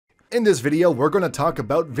In this video, we're going to talk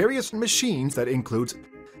about various machines that includes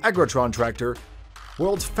Agrotron tractor,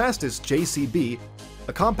 world's fastest JCB,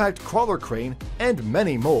 a compact crawler crane, and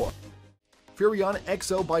many more. Furrion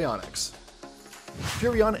Exobionics.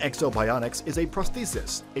 Furrion Exobionics is a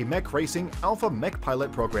prosthesis, a mech racing alpha mech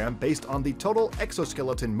pilot program based on the total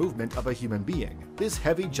exoskeleton movement of a human being. This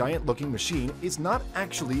heavy, giant-looking machine is not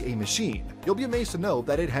actually a machine. You'll be amazed to know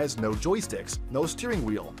that it has no joysticks, no steering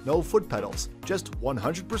wheel, no foot pedals, just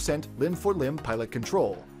 100% limb-for-limb pilot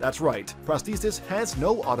control. That's right, prosthesis has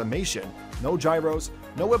no automation, no gyros,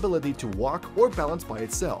 no ability to walk or balance by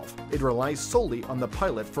itself. It relies solely on the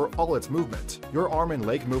pilot for all its movement. Your arm and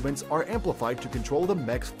leg movements are amplified to control the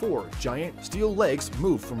mech's four giant steel legs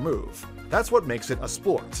move for move. That's what makes it a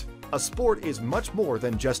sport. A sport is much more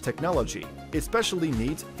than just technology. It especially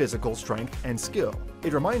needs physical strength and skill.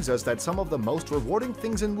 It reminds us that some of the most rewarding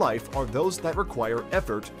things in life are those that require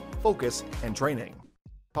effort, focus, and training.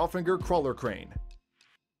 Palfinger Crawler Crane.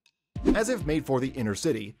 As if made for the inner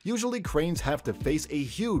city, usually cranes have to face a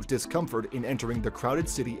huge discomfort in entering the crowded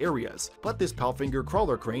city areas, but this Palfinger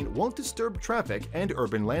crawler crane won't disturb traffic and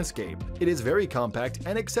urban landscape. It is very compact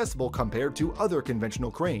and accessible compared to other conventional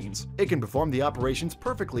cranes. It can perform the operations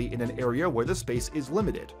perfectly in an area where the space is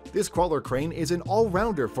limited. This crawler crane is an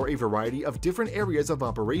all-rounder for a variety of different areas of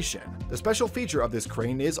operation. The special feature of this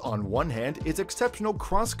crane is, on one hand, its exceptional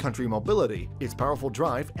cross-country mobility. Its powerful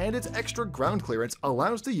drive and its extra ground clearance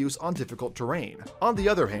allows the use on difficult terrain. On the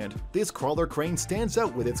other hand, this crawler crane stands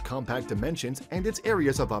out with its compact dimensions and its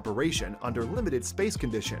areas of operation under limited space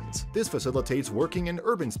conditions. This facilitates working in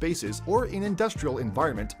urban spaces or in industrial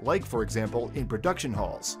environment, like for example in production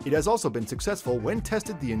halls. It has also been successful when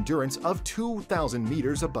tested the endurance of 2,000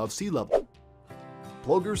 meters above sea level.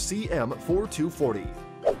 Ploger CM4240.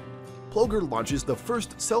 Ploger launches the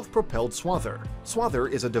first self-propelled swather.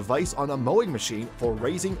 Swather is a device on a mowing machine for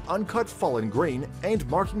raising uncut fallen grain and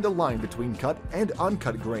marking the line between cut and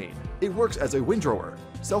uncut grain. It works as a windrower,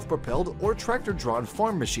 self-propelled or tractor-drawn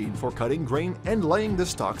farm machine for cutting grain and laying the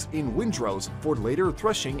stalks in windrows for later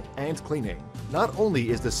threshing and cleaning. Not only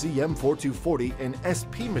is the CM4240 an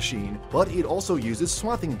SP machine, but it also uses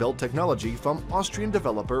swathing belt technology from Austrian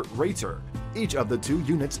developer Rater. Each of the two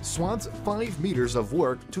units swaths 5 meters of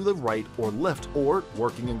work to the right or left or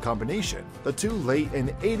working in combination. The two lay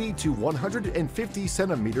an 80 to 150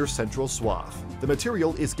 centimeter central swath. The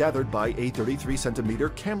material is gathered by a 33 centimeter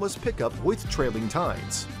camless pickup with trailing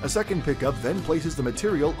tines. A second pickup then places the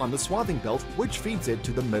material on the swathing belt, which feeds it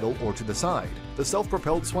to the middle or to the side. The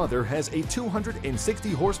self-propelled swather has a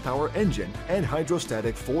 260 horsepower engine and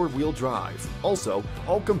hydrostatic 4-wheel drive. Also,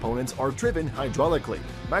 all components are driven hydraulically.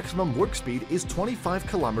 Maximum work speed is 25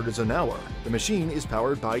 kilometers an hour. The machine is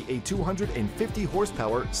powered by a 250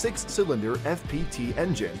 horsepower 6-cylinder FPT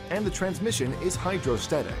engine, and the transmission is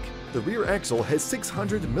hydrostatic. The rear axle has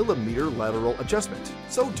 600 millimeter lateral adjustment,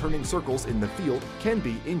 so turning circles in the field can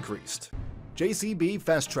be increased. JCB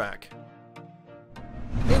Fast Track.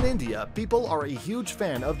 In India, people are a huge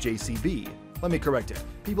fan of JCB. Let me correct it.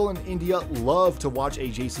 People in India love to watch a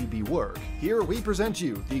JCB work. Here we present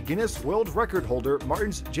you the Guinness World Record holder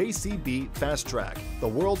Martin's JCB Fast Track, the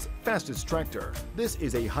world's fastest tractor. This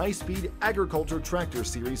is a high-speed agriculture tractor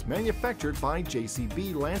series manufactured by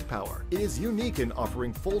JCB Land Power. It is unique in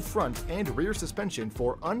offering full front and rear suspension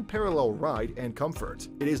for unparalleled ride and comfort.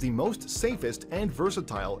 It is the most safest and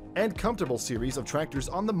versatile and comfortable series of tractors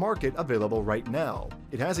on the market available right now.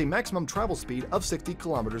 It has a maximum travel speed of 60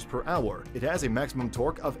 kilometers per hour. It has a maximum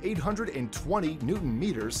torque of 820 Newton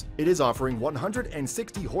meters. It is offering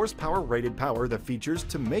 160 horsepower rated power that features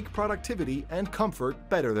to make productivity and comfort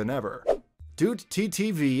better than ever. Doot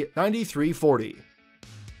TTV 9340.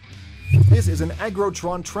 This is an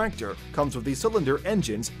Agrotron tractor, comes with the cylinder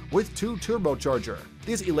engines with 2 turbocharger.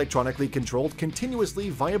 This electronically controlled continuously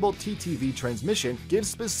viable TTV transmission gives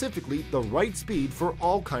specifically the right speed for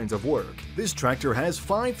all kinds of work. This tractor has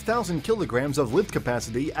 5,000 kilograms of lift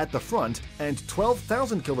capacity at the front and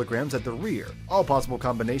 12,000 kilograms at the rear. All possible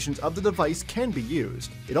combinations of the device can be used.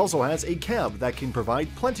 It also has a cab that can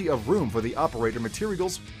provide plenty of room for the operator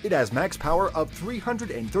materials. It has max power of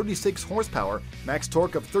 336 horsepower, max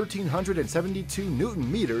torque of 1,372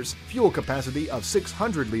 Newton meters, fuel capacity of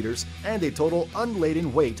 600 liters, and a total unladen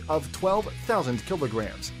weight of 12,000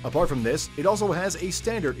 kilograms. Apart from this, it also has a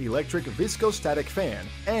standard electric viscostatic fan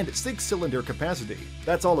and 6-cylinder capacity.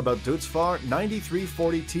 That's all about Doot's FAR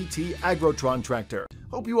 9340 TT Agrotron tractor.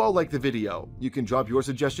 Hope you all liked the video. You can drop your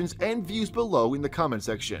suggestions and views below in the comment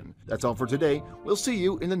section. That's all for today. We'll see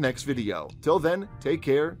you in the next video. Till then, take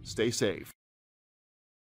care, stay safe.